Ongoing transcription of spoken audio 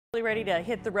Ready to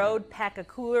hit the road, pack a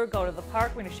cooler, go to the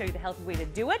park. We're going to show you the healthy way to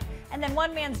do it. And then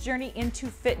one man's journey into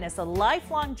fitness, a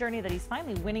lifelong journey that he's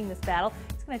finally winning this battle.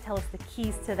 He's going to tell us the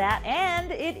keys to that. And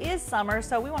it is summer,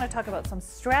 so we want to talk about some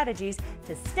strategies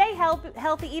to stay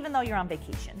healthy even though you're on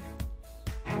vacation.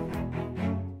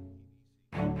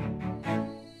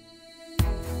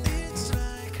 It's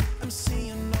like I'm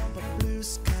seeing all the blue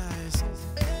skies,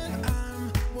 and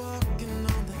I'm walking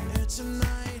on the edge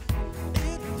tonight.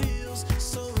 It feels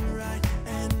so right,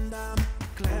 and I'm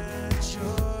glad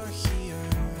you're here.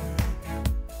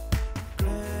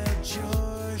 Glad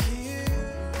you're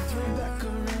here. Rebecca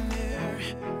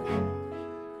Rainier.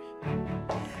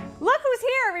 Look who's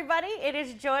here, everybody. It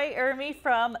is Joy Ermy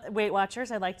from Weight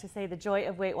Watchers. I like to say the joy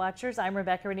of Weight Watchers. I'm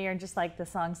Rebecca Rainier, and just like the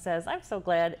song says, I'm so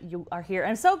glad you are here.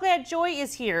 I'm so glad Joy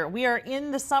is here. We are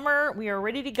in the summer. We are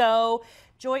ready to go.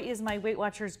 Joy is my Weight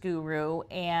Watchers guru,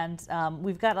 and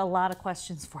we've got a lot of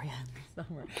questions for you in the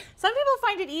summer. Some people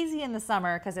find it easy in the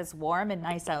summer because it's warm and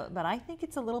nice out, but I think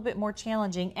it's a little bit more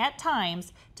challenging at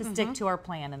times to stick to our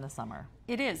plan in the summer.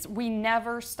 It is. We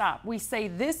never stop. We say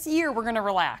this year we're going to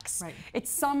relax. Right. It's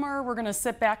summer, we're going to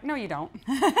sit back. No, you don't.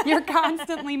 You're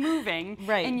constantly moving,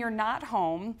 Right. and you're not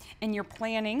home, and your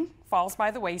planning falls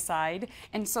by the wayside,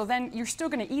 and so then you're still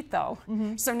going to eat though.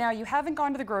 So now you haven't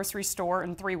gone to the grocery store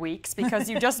in 3 weeks because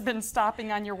you've just been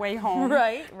stopping on your way home.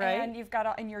 Right. And you've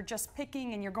got and you're just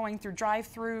picking, and you're going through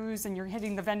drive-throughs, and you're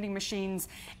hitting the vending machines.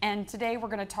 And today we're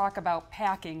going to talk about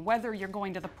packing, whether you're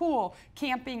going to the pool,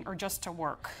 camping, or just to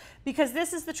work. Because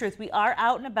this is the truth. We are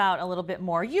out and about a little bit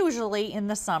more, usually in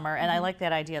the summer, and I like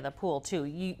that idea of the pool too.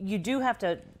 You do have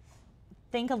to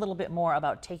think a little bit more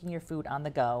about taking your food on the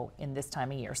go in this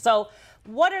time of year. So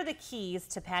what are the keys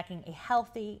to packing a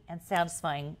healthy and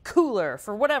satisfying cooler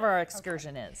for whatever our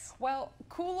excursion is? Well,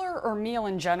 cooler or meal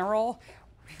in general,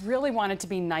 we really want it to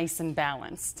be nice and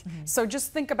balanced. So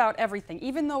just think about everything.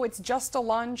 Even though it's just a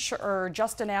lunch or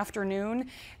just an afternoon,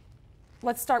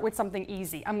 let's start with something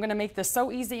easy. I'm going to make this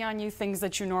so easy on you, things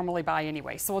that you normally buy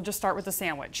anyway. So we'll just start with a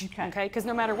sandwich, okay? Because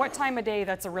no matter what time of day,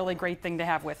 that's a really great thing to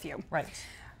have with you. Right.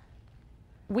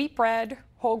 Wheat bread,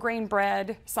 whole grain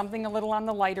bread, something a little on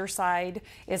the lighter side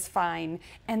is fine.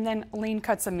 And then lean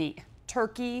cuts of meat.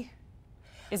 Turkey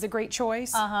is a great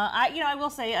choice. I will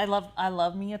say I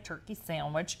love me a turkey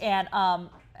sandwich, and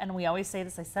we always say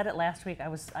this. I said it last week.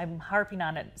 I'm harping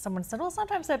on it. Someone said, "Well,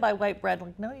 sometimes I buy white bread." I'm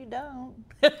like, no, you don't.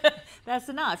 That's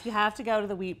enough. You have to go to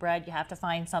the wheat bread. You have to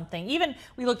find something. Even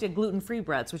we looked at gluten-free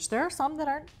breads, which there are some that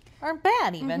aren't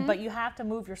bad even, but you have to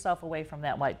move yourself away from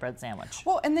that white bread sandwich.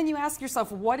 Well, and then you ask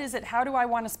yourself, what is it? How do I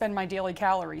want to spend my daily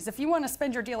calories? If you want to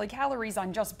spend your daily calories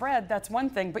on just bread, that's one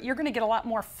thing, but you're going to get a lot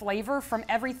more flavor from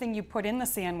everything you put in the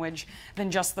sandwich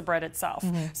than just the bread itself.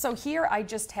 So here I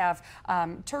just have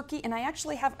turkey, and I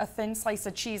actually have a thin slice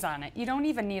of cheese on it. You don't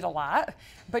even need a lot,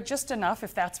 but just enough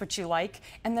if that's what you like,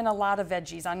 and then a lot of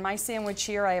veggies. On my sandwich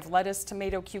here, I have lettuce,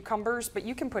 tomato, cucumbers, but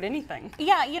you can put anything.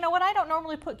 Yeah, you know what? I don't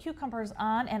normally put cucumbers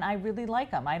on, and I really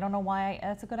like them. I don't know why.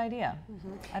 That's a good idea.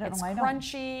 I don't know why I don't. It's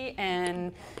crunchy,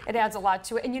 and it adds a lot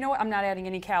to it. And you know what? I'm not adding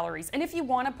any calories. And if you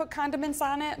want to put condiments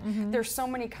on it, there's so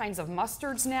many kinds of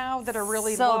mustards now that are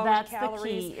really low in calories. So that's the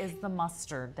key, is the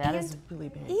mustard. That is really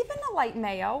big. Even a light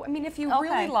mayo. I mean, if you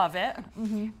really love it,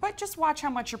 but just watch how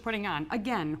much you're putting on.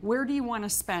 Again, where do you want to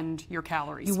spend your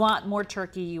calories? You want more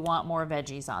turkey. You want more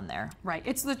veggies on there. Right.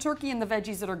 It's the turkey and the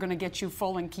veggies that are going to get you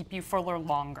full and keep you fuller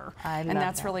longer. And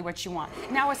that's really what you want.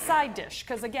 Now, a side dish,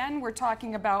 because again, we're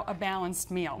talking about a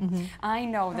balanced meal. I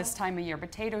know this time of year,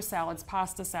 potato salads,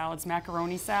 pasta salads,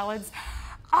 macaroni salads.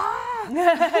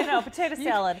 I know, potato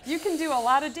salad. You can do a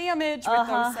lot of damage with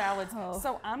those salads.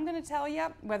 So I'm going to tell you,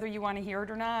 whether you want to hear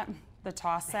it or not, the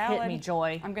tossed salad. Hit me,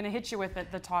 Joy. I'm going to hit you with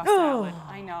it, the tossed salad.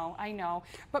 I know.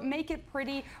 But make it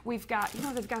pretty. We've got,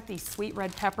 they've got these sweet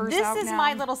red peppers out now. This is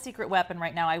my little secret weapon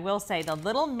right now. I will say the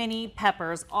little mini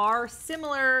peppers are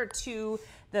similar to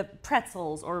the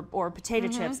pretzels or potato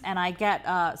chips, and I get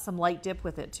some light dip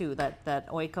with it too, that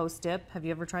Oikos dip. Have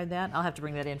you ever tried that? I'll have to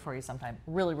bring that in for you sometime.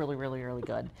 Really, really, really, really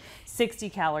good. 60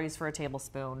 calories for a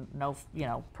tablespoon.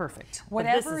 No, perfect.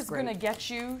 Whatever is going to get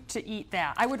you to eat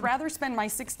that. I would rather spend my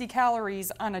 60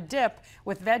 calories on a dip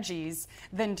with veggies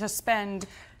than to spend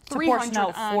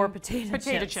 300 on 4 potato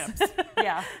chips.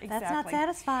 Yeah, exactly. That's not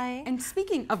satisfying. And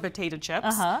speaking of potato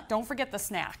chips, don't forget the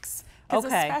snacks. Because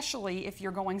especially if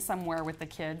you're going somewhere with the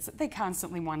kids, they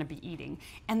constantly want to be eating.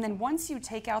 And then once you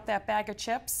take out that bag of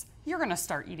chips, you're going to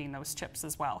start eating those chips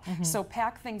as well. So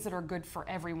pack things that are good for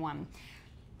everyone.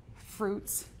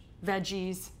 Fruits,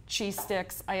 veggies, cheese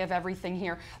sticks. I have everything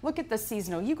here. Look at the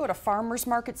seasonal. You go to farmers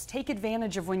markets, take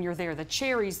advantage of when you're there. The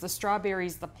cherries, the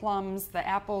strawberries, the plums, the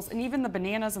apples, and even the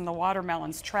bananas and the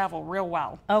watermelons travel real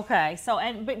well. Okay, so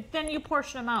but then you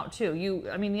portion them out too.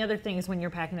 I mean, the other thing is when you're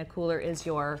packing a cooler is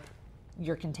your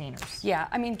containers. Yeah,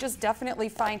 I mean, just definitely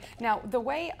fine. Now,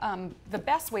 the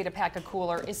best way to pack a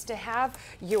cooler is to have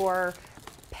your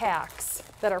packs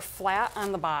that are flat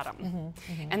on the bottom.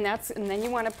 And then you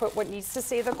want to put what needs to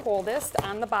say the coldest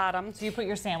on the bottom. So you put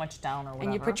your sandwich down or whatever.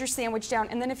 And you put your sandwich down.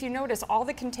 And then if you notice, all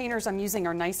the containers I'm using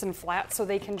are nice and flat so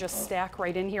they can just stack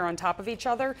right in here on top of each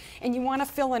other. And you want to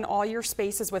fill in all your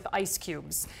spaces with ice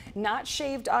cubes. Not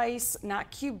shaved ice,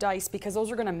 not cubed ice, because those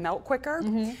are going to melt quicker.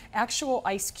 Actual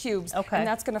ice cubes. Okay. And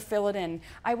that's going to fill it in.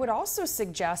 I would also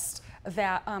suggest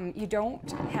that you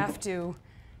don't have to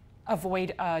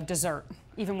avoid dessert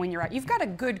even when you're out. You've got a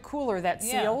good cooler that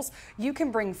seals. You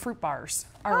can bring fruit bars.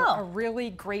 Are a really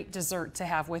great dessert to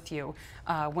have with you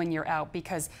when you're out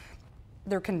because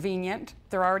they're convenient.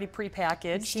 They're already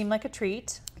prepackaged. Seem like a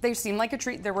treat. They seem like a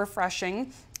treat. They're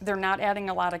refreshing. They're not adding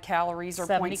a lot of calories or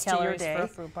 70 points to your calories day. for a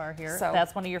fruit bar here. So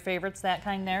that's one of your favorites, that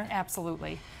kind there?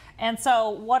 Absolutely. And so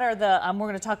what are the, we're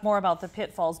going to talk more about the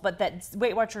pitfalls, but that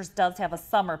Weight Watchers does have a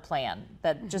summer plan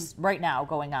that just right now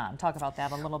going on. Talk about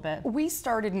that a little bit. We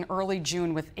started in early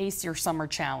June with Ace Your Summer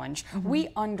Challenge. We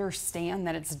understand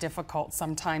that it's difficult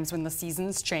sometimes when the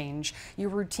seasons change. Your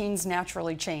routines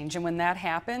naturally change, and when that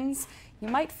happens, you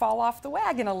might fall off the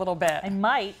wagon a little bit. I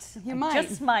might. You might.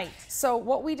 Just might. So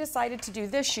what we decided to do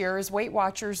this year is Weight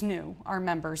Watchers knew our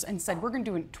members and said, we're going to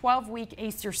do a 12-week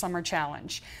Ace Your Summer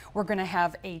Challenge. We're going to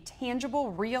have a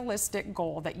tangible, realistic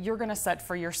goal that you're going to set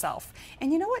for yourself.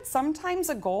 And you know what? Sometimes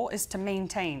a goal is to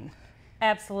maintain.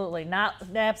 Absolutely.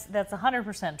 That's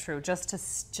 100% true. Just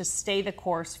to stay the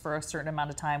course for a certain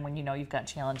amount of time when you know you've got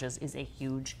challenges is a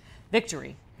huge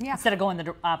victory. Yeah. Instead of going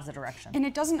the opposite direction. And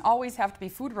it doesn't always have to be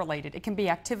food related. It can be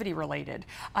activity related.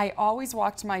 I always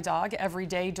walked my dog every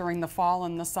day during the fall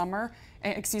and the summer,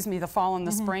 the fall and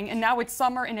the spring. And now it's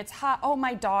summer and it's hot. Oh,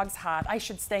 my dog's hot. I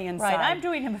should stay inside. Right, I'm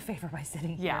doing him a favor by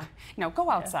sitting here. Yeah, no, go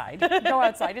outside. Go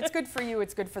outside. It's good for you.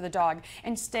 It's good for the dog.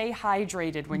 And stay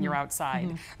hydrated when you're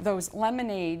outside. Those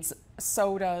lemonades,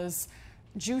 sodas,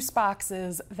 juice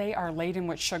boxes, they are laden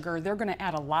with sugar. They're going to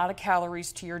add a lot of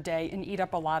calories to your day and eat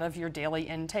up a lot of your daily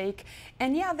intake.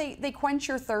 And yeah, they quench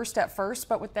your thirst at first,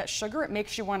 but with that sugar, it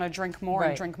makes you want to drink more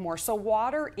and drink more. So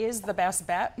water is the best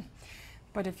bet.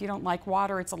 But if you don't like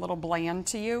water, it's a little bland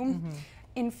to you,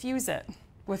 infuse it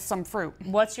with some fruit.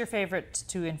 What's your favorite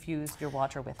to infuse your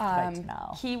water with right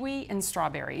now? Kiwi and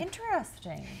strawberry.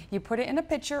 Interesting. You put it in a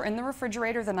pitcher in the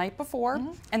refrigerator the night before,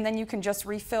 and then you can just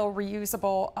refill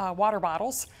reusable water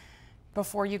bottles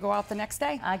before you go out the next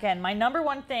day. Again, my number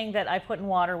one thing that I put in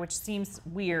water, which seems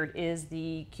weird, is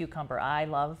the cucumber. I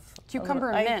love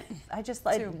Cucumber and mint. I just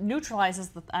it neutralizes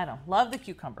the. I don't love the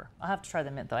cucumber. I'll have to try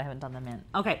the mint though. I haven't done the mint.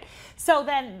 Okay, so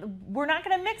then we're not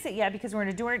going to mix it yet because we're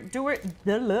going to do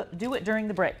it during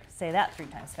the break. Say that 3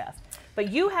 times fast. But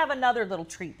you have another little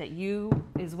treat that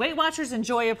is Weight Watchers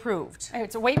Enjoy approved.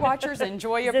 It's a Weight Watchers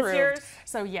Enjoy Is approved. this yours?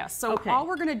 So yes. So all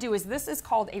we're going to do is this is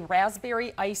called a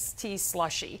raspberry iced tea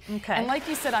slushy. Okay. And like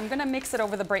you said, I'm going to mix it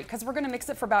over the break because we're going to mix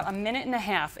it for about 1.5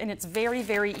 minutes, and it's very,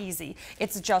 very easy.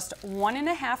 It's just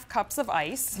 1.5 cups of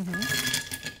ice.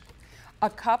 A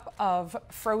cup of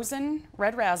frozen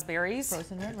red raspberries.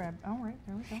 Frozen red. All right,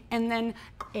 there we go. And then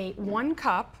 1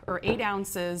 cup or 8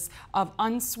 ounces of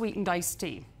unsweetened iced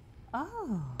tea.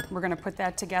 Oh. We're going to put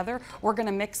that together. We're going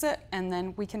to mix it, and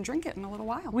then we can drink it in a little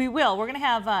while. We will. We're going to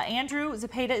have Andrew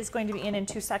Zepeda is going to be in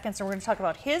 2 seconds, and we're going to talk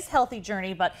about his healthy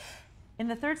journey. But in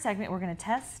the 3rd segment, we're going to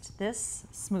test this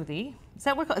smoothie. Is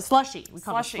that what we call it? Slushy. We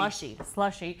call it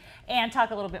slushy. And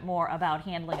talk a little bit more about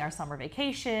handling our summer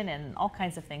vacation and all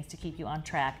kinds of things to keep you on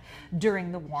track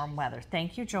during the warm weather.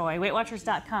 Thank you, Joy.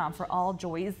 WeightWatchers.com for all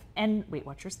Joy's and Weight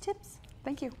Watchers tips.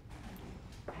 Thank you.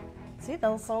 See, that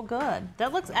looks so good.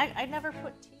 That looks, I never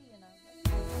put tea.